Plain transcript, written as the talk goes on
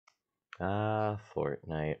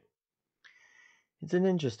Fortnite. It's an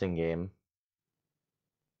interesting game.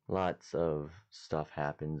 Lots of stuff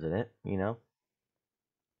happens in it, you know?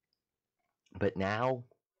 But now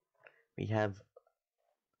we have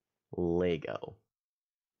Lego.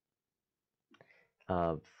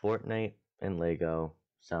 Fortnite and Lego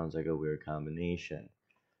sounds like a weird combination.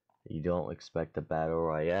 You don't expect a battle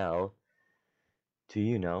royale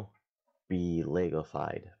to, be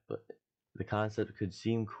Legofied, but the concept could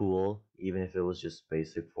seem cool even if it was just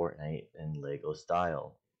basic Fortnite and Lego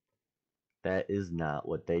style. That is not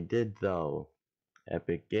what they did though.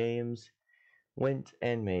 Epic Games went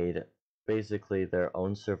and made basically their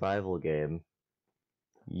own survival game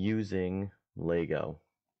using Lego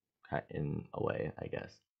in a way, I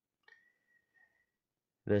guess.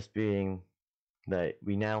 This being that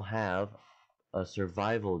we now have a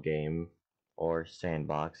survival game or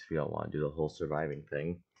sandbox if you don't want to do the whole surviving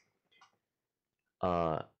thing.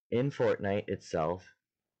 In Fortnite itself,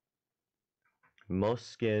 most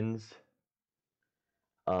skins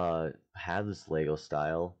have this Lego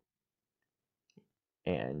style,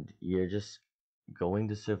 and you're just going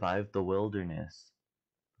to survive the wilderness,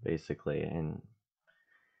 basically. And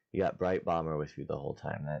you got Bright Bomber with you the whole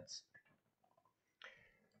time.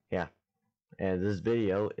 Yeah. And this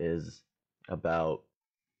video is about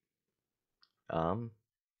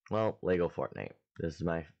Lego Fortnite. This is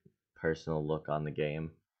my personal look on the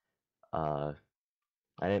game. I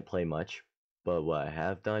didn't play much, but what I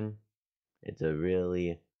have done, it's a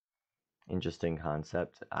really interesting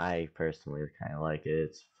concept. I personally kind of like it.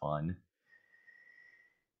 It's fun.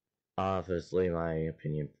 Obviously, my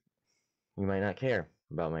opinion, you might not care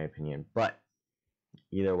about my opinion, but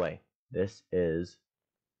either way, this is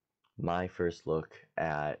my first look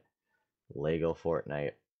at Lego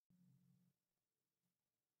Fortnite.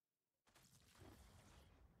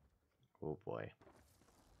 Oh boy.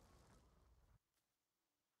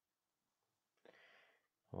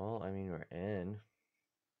 Well, I mean, we're in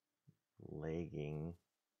legging.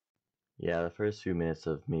 Yeah, the first few minutes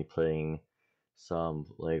of me playing some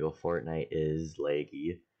Lego Fortnite is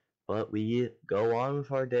laggy, but we go on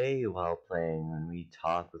with our day while playing and we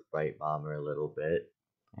talk with Bright Bomber a little bit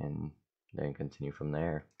and then continue from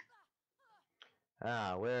there.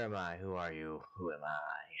 Where am I? Who are you? Who am I?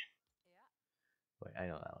 Wait, I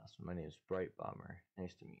know that last one. My name is Bright Bomber.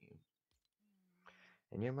 Nice to meet you.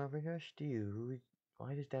 And you're Marvin Rush to you.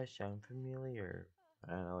 Why does that sound familiar?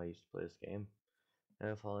 I don't know, I used to play this game.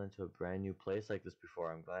 Never fallen into a brand new place like this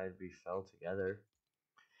before. I'm glad we fell together.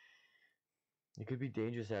 It could be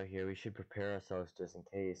dangerous out here. We should prepare ourselves just in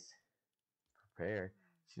case. Prepare?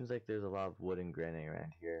 Seems like there's a lot of wood and granite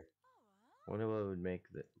around here. Wonder what would make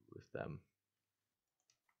with them.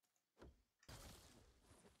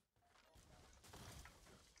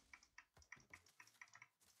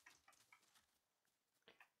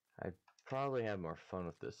 I'd probably have more fun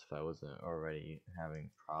with this if I wasn't already having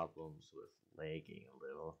problems with lagging a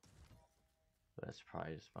little. But that's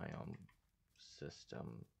probably just my own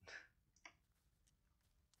system.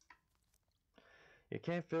 You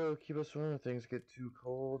can't feel keep us warm if things get too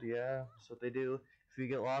cold. Yeah, that's what they do. If we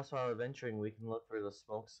get lost while adventuring, we can look for the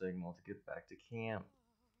smoke signal to get back to camp.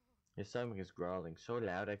 Your stomach is growling so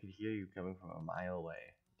loud I could hear you coming from a mile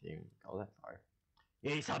away. Didn't even go that far.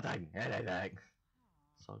 Eat something! Anything!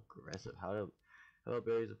 So aggressive. How about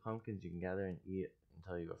berries of pumpkins you can gather and eat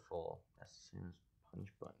until you are full? That's the same as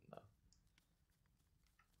punch button though.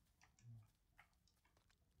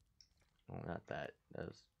 Oh, not that. That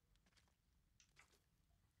was...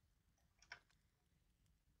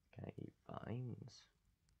 Can I eat vines?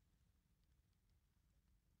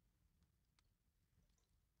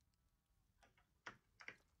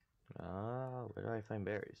 Where do I find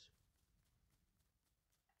berries?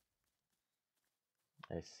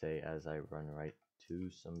 I say as I run right to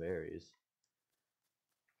some berries.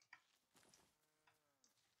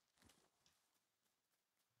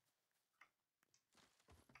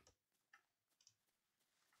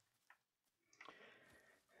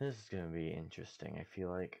 This is gonna be interesting. I feel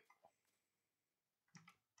like...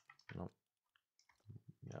 Nope.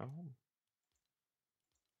 No?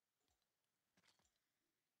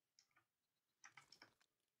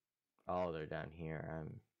 Oh, they're down here.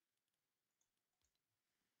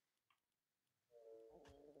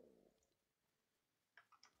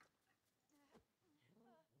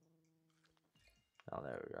 Oh,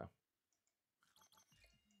 there we go.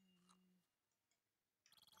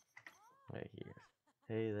 Right here.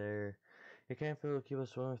 Hey there. You can't feel keep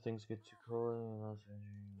us warm if things get too cold.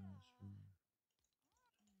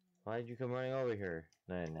 Why'd you come running over here?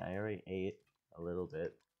 Then I already ate a little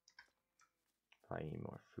bit. Probably need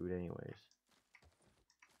more food anyways.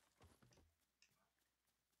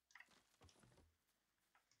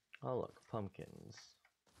 Oh look, pumpkins.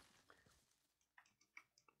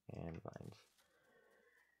 And vines.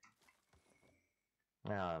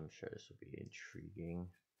 Now I'm sure this will be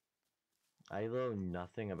intriguing. I know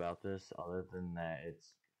nothing about this other than that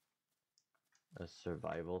it's a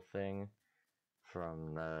survival thing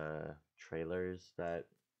from the trailers that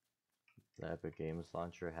the Epic Games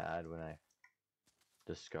launcher had when I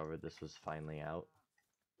discovered this was finally out.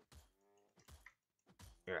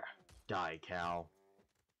 Yeah, die, cow.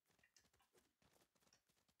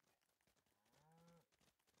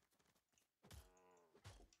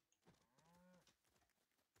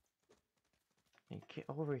 Hey, get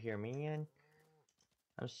over here, man.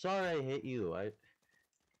 I'm sorry I hit you.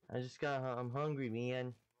 I'm hungry,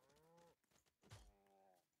 man.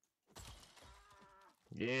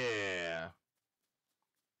 Yeah.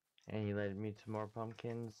 And he led me to more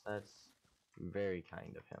pumpkins. That's very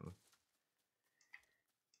kind of him.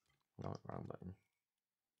 No, wrong button.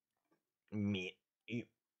 Meat. Eat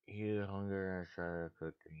hunger and try to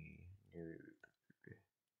cook me.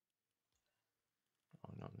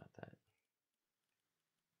 Oh no, not that.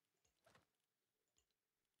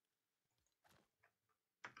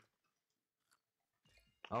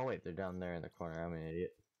 Oh wait, they're down there in the corner. I'm an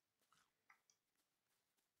idiot.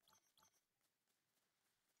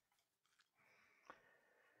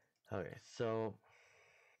 Okay, so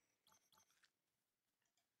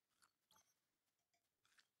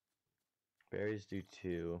berries do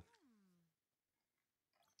 2.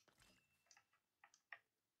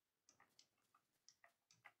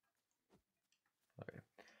 Okay.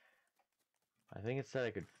 I think it said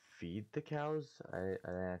I could feed the cows. I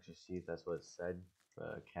didn't actually see if that's what it said.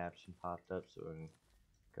 The caption popped up, so we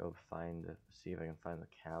can go see if I can find the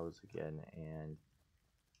cows again and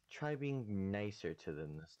try being nicer to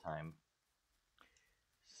them this time.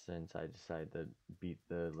 Since I decided to beat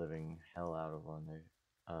the living hell out of one of their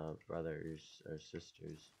brothers or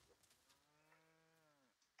sisters.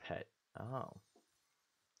 Pet. Oh.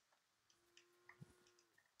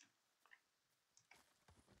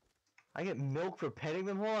 I get milk for petting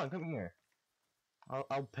them? Hold on, come here.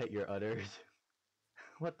 I'll pet your udders.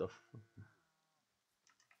 What the f-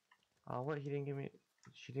 Oh, what? She didn't give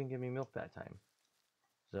me milk that time.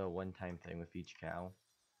 So, one-time thing with each cow.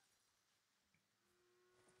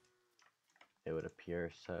 It would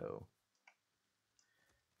appear so.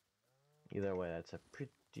 Either way, that's a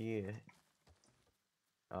pretty,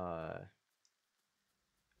 uh,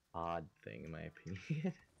 odd thing in my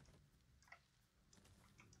opinion.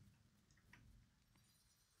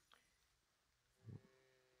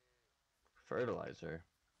 Fertilizer.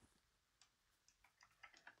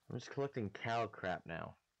 I'm just collecting cow crap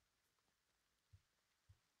now.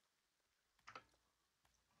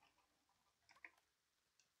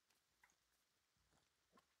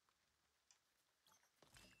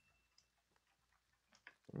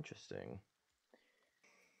 Interesting.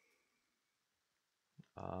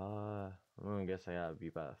 I'm gonna guess I gotta be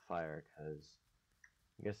by the fire, because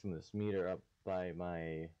I'm guessing this meter up by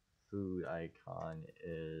my food icon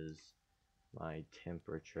is my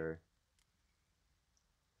temperature.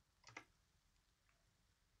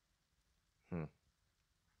 Hmm.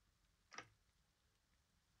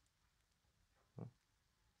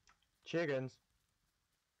 Chickens!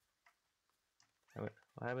 What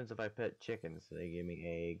happens if I pet chickens? Do they give me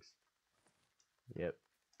eggs? Yep,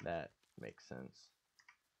 that makes sense.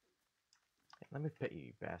 Let me pet you,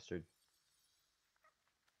 you bastard.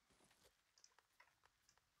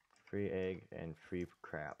 Free egg and free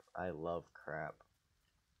crap. I love crap.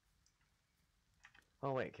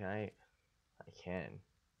 Oh wait, can I? I can.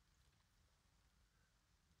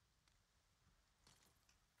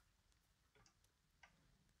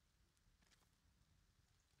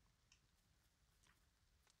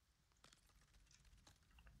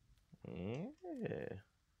 Yeah.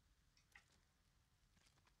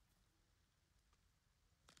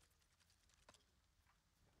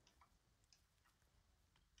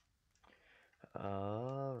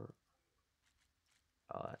 Oh,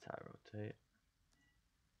 that's how I rotate.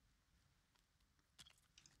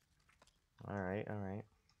 Alright, alright.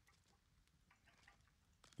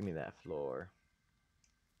 Give me that floor.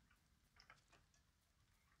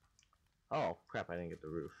 Oh, crap, I didn't get the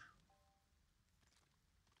roof.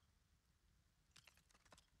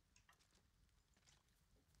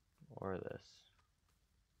 Or this.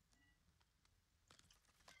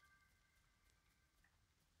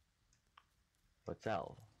 What's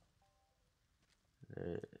out?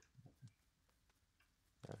 Okay.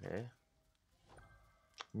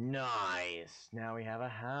 Nice! Now we have a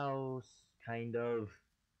house, kind of.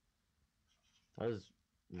 That was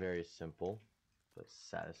very simple, but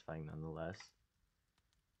satisfying nonetheless.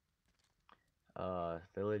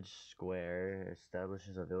 Village square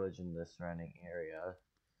establishes a village in the surrounding area.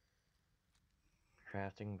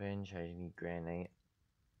 Crafting bench, I need granite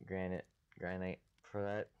for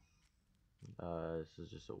that. This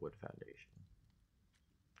is just a wood foundation.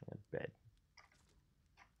 And a bed.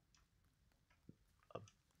 A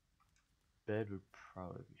bed would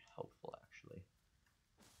probably be helpful, actually.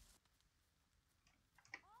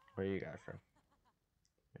 Where are you guys from?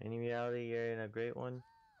 In reality, you're in a great one.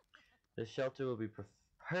 This shelter will be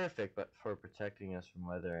perfect, but for protecting us from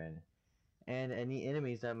weather and any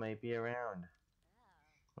enemies that might be around.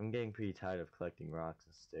 I'm getting pretty tired of collecting rocks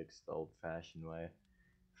and sticks the old-fashioned way.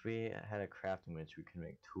 If we had a crafting bench, we could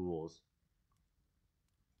make tools.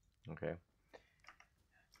 Okay.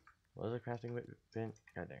 What was a crafting bench?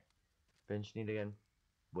 God dang. Bench need again?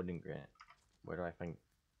 Wooden granite. Where do I find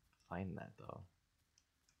that though?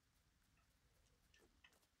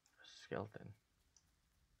 Skeleton.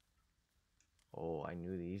 Oh, I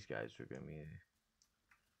knew these guys were gonna be.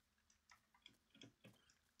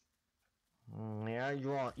 Yeah, you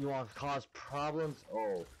want to cause problems?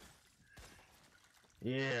 Oh.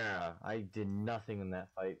 Yeah, I did nothing in that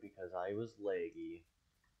fight because I was laggy.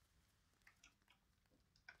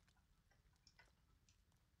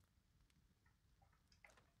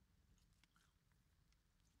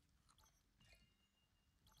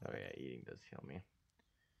 Oh yeah, eating does heal me.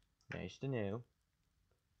 Nice to know.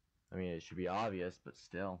 I mean, it should be obvious, but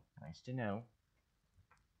still, nice to know.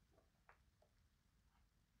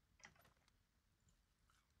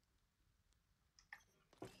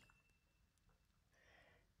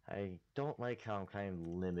 I don't like how I'm kind of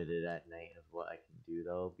limited at night of what I can do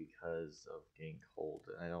though because of getting cold.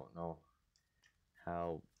 I don't know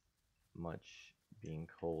how much being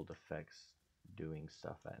cold affects doing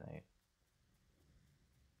stuff at night.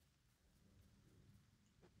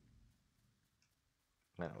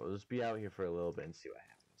 No, we'll just be out here for a little bit and see what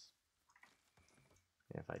happens.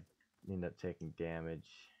 And if I end up taking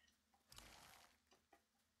damage,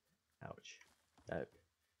 ouch. That.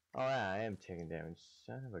 Oh yeah, I am taking damage.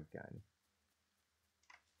 Son of a gun.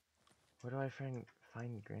 Where do I find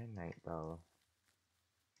granite though?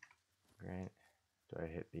 Do I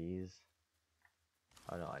hit these?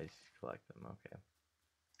 Oh no, I just collect them. Okay.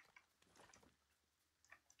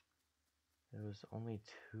 There was only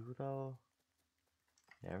 2 though.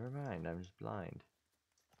 Never mind, I'm just blind.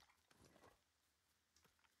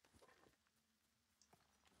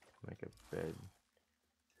 Make a bed.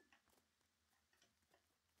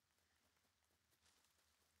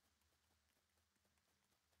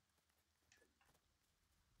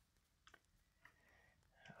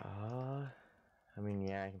 I mean,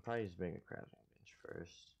 yeah, I can probably just make a crafting bench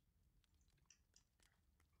first.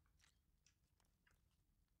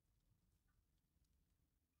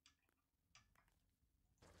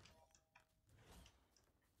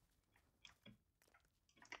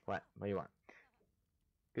 What? What do you want?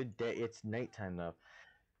 Good day. It's nighttime though.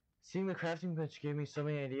 Seeing the crafting bench gave me so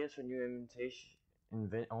many ideas for new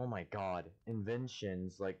oh my god.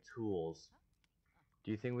 Inventions like tools.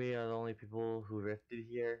 Do you think we are the only people who rifted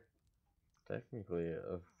here? Technically,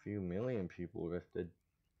 a few million people rifted.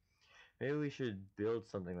 Maybe we should build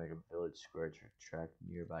something like a village square to attract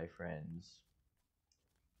nearby friends.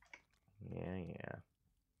 Yeah.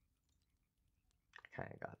 I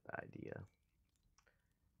kinda got the idea.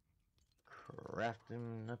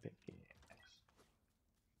 Crafting a pickaxe.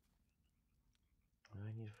 What do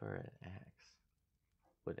I need for an axe?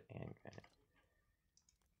 Wood and granite.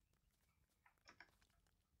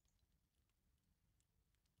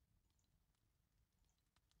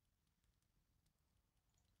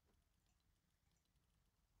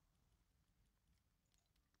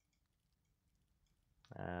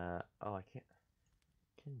 Oh, I can't.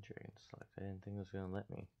 Dragon select. I didn't think it was gonna let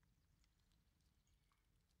me.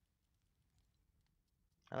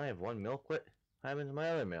 I only have 1 milk. What happened to my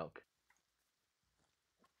other milk?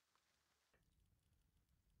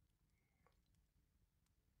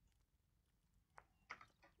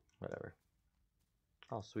 Whatever.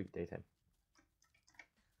 Oh, sweet daytime.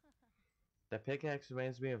 That pickaxe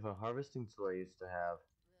reminds me of a harvesting tool I used to have.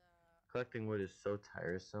 Collecting wood is so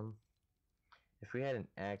tiresome. If we had an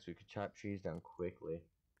axe, we could chop trees down quickly.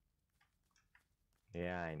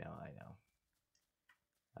 Yeah, I know.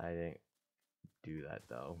 I didn't do that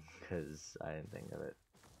though, because I didn't think of it.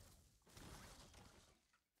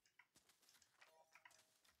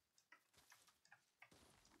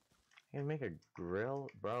 I can make a grill,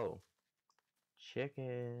 bro.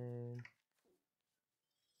 Chicken.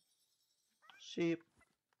 Sheep.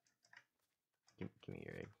 Give me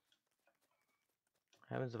your egg.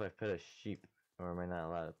 What happens if I pet a sheep? Or am I not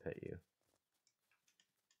allowed to pet you?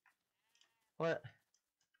 What?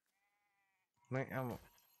 I'm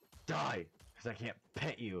die, because I can't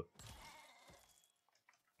pet you.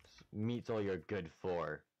 Meat's all you're good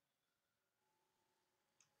for.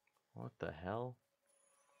 What the hell?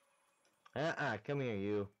 Come here,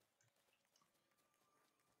 you.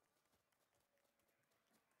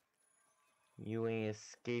 You ain't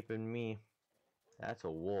escaping me. That's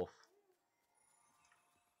a wolf.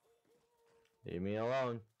 Leave me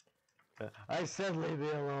alone. I said leave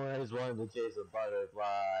me alone. I just wanted to chase a butterfly.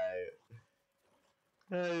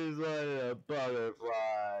 I just wanted a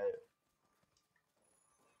butterfly.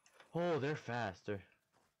 Oh, they're faster.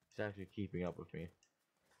 He's actually keeping up with me.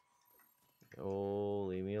 Oh,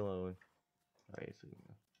 leave me alone. Alright, so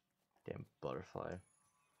damn butterfly.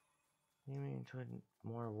 You mean to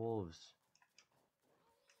more wolves?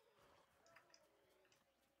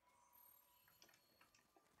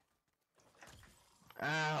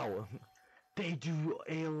 Ow! They do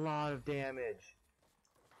a lot of damage.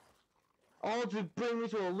 All to bring me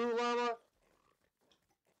to a loot llama?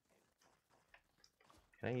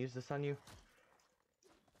 Can I use this on you?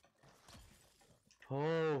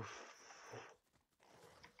 Oh.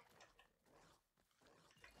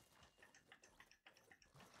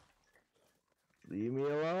 Leave me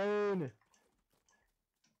alone.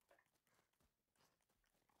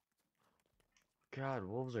 God,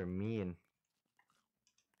 wolves are mean.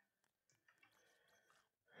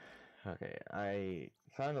 Okay, I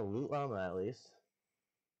found a loot llama at least.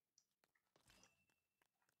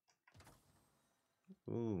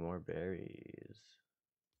 Ooh, more berries.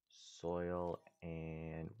 Soil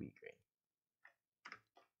and wheat grain.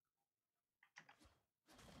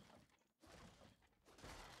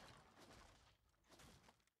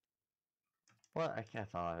 What? I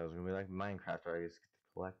thought it was gonna be like Minecraft where I just get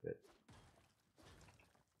to collect it.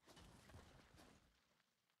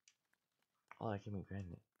 Oh, I can be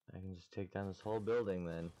granite. I can just take down this whole building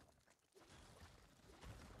then.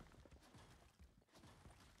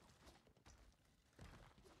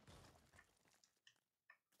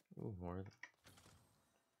 Ooh, more.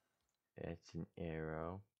 It's an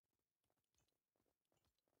arrow.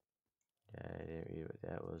 Yeah, I didn't read what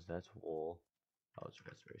that was. That's wool. Oh, it's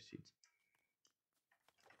raspberry seeds.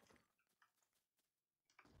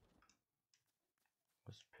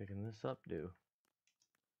 What's picking this up do?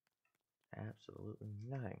 Absolutely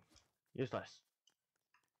nothing. Useless.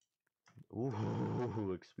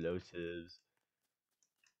 Ooh, explosives.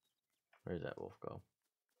 Where's that wolf go?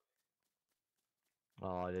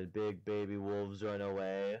 Oh, did big baby wolves run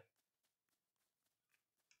away?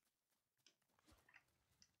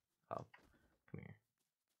 Oh, come here.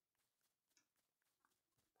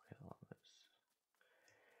 Okay, the llamas.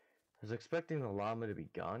 I was expecting the llama to be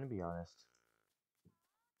gone, to be honest.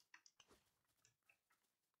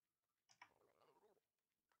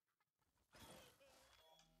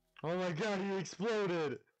 Oh my god, he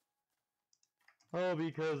exploded! Oh,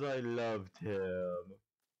 because I loved him.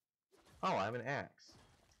 Oh, I have an axe.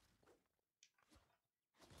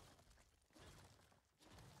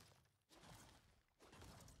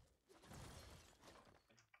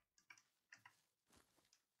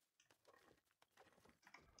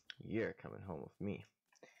 You're coming home with me.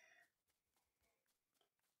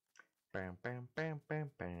 Bam, bam, bam,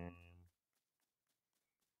 bam, bam.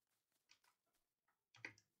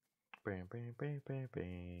 Bam, bam, bam, bam,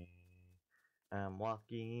 bam. I'm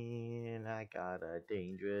walking, I got a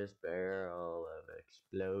dangerous barrel of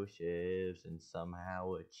explosives and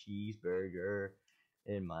somehow a cheeseburger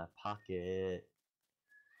in my pocket.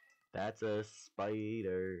 That's a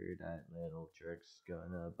spider, that little jerk's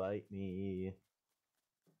gonna bite me.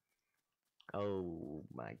 Oh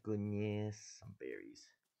my goodness, some berries.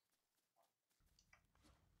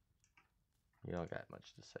 You don't got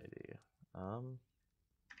much to say, do you?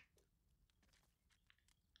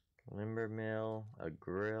 Lumber mill, a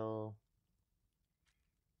grill,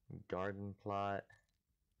 garden plot,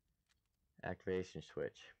 activation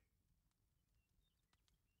switch.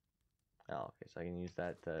 Oh, okay, so I can use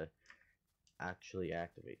that to actually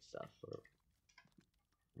activate stuff for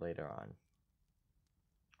later on.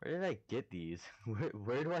 Where did I get these?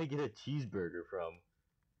 Where do I get a cheeseburger from?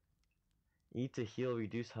 Eat to heal,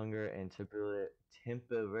 reduce hunger, and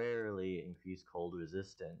temporarily increase cold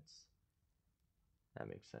resistance. That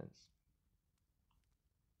makes sense.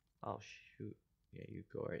 Oh shoot. Yeah, you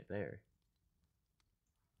go right there.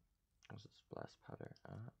 What's this blast powder?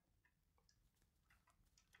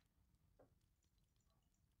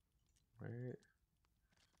 Where?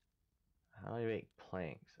 How do I make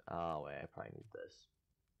planks? Oh wait, I probably need this.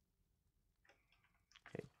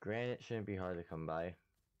 Okay, granite shouldn't be hard to come by.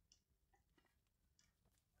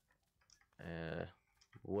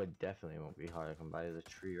 Wood definitely won't be hard to come by. There's a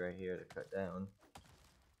tree right here to cut down.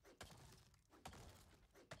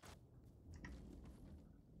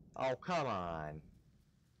 Oh, come on.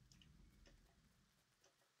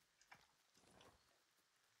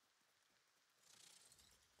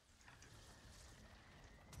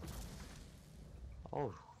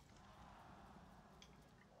 Oh.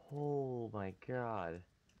 Oh my god.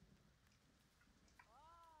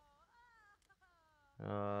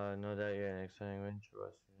 No doubt you're an exciting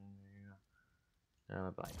interesting. Down my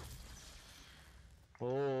bike.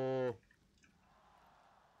 Oh.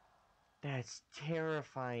 That's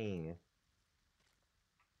terrifying.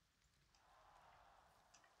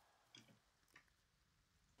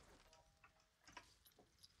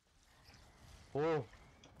 Oh.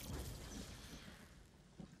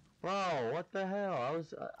 Bro, what the hell? I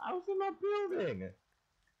was in that building.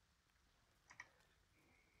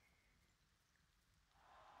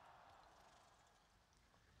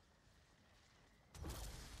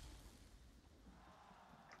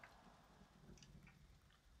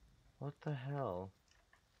 What the hell?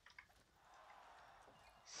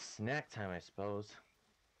 Snack time, I suppose.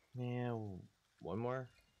 Yeah, one more?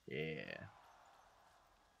 Yeah.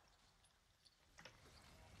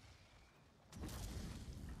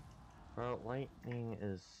 Bro, lightning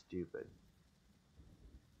is stupid.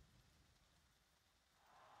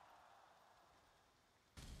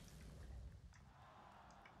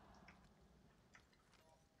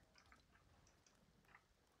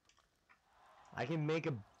 I can make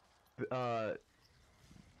a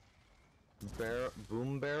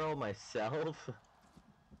boom barrel myself.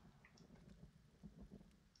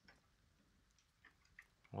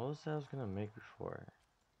 What was I gonna make before?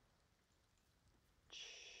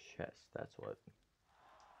 Chest, that's what.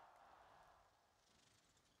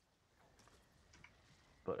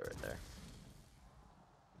 Put it right there.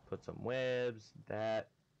 Put some webs, that,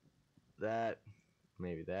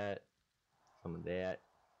 maybe that, some of that.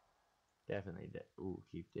 Definitely that. Ooh,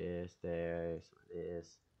 keep this there, some of this.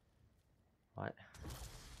 What?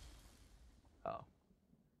 Oh.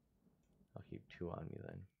 I'll keep 2 on me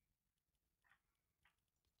then.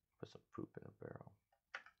 Put some poop in a barrel.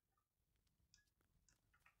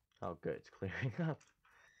 Oh good, it's clearing up.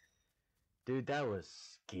 Dude, that was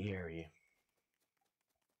scary.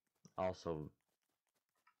 Also,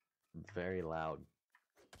 very loud.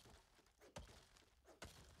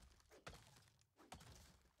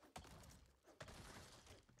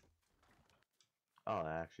 Oh,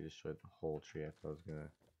 I actually destroyed the whole tree. I thought it was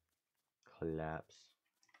gonna collapse.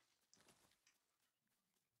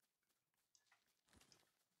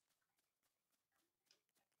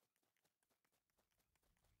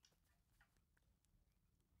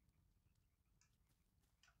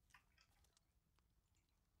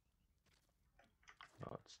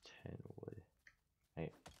 Oh, it's 10 wood.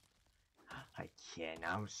 Hey, I can't.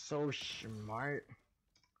 I'm so smart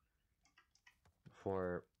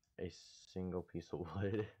for a single piece of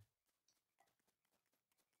wood.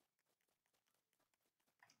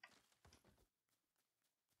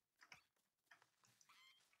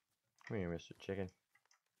 Come here, Mr. Chicken.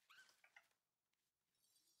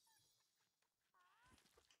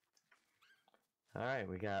 All right,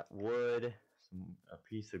 we got wood, a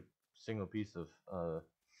single piece of a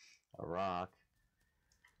rock,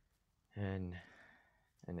 and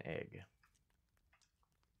an egg.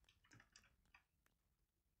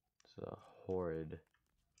 It's a horrid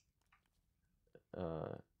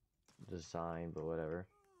design, but whatever.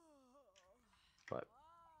 But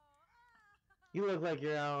you look like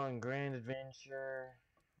you're out on grand adventure.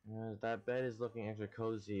 That bed is looking extra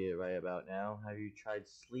cozy right about now. Have you tried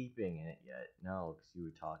sleeping in it yet? No, because you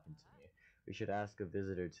were talking to me. We should ask a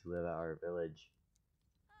visitor to live at our village.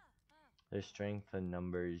 There's strength in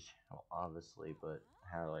numbers, well, obviously, but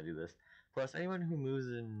how do I do this? Plus, anyone who moves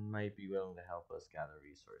in might be willing to help us gather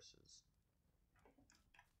resources.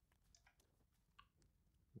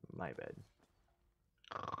 My bed.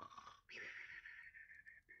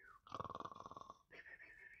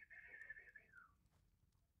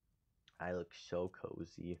 I look so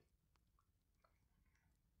cozy.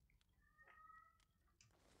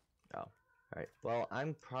 Oh, alright. Well,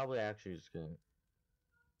 I'm probably actually just gonna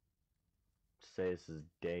say this is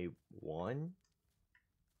day 1.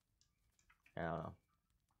 I don't know.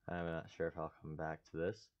 I'm not sure if I'll come back to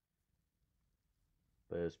this.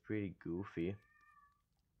 But it was pretty goofy.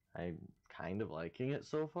 I'm kind of liking it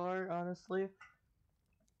so far, honestly.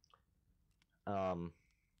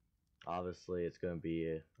 Obviously it's going to be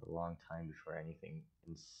a long time before anything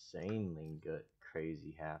insanely good,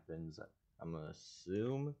 crazy happens. I'm going to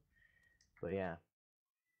assume. But yeah.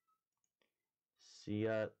 See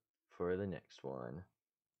ya for the next one.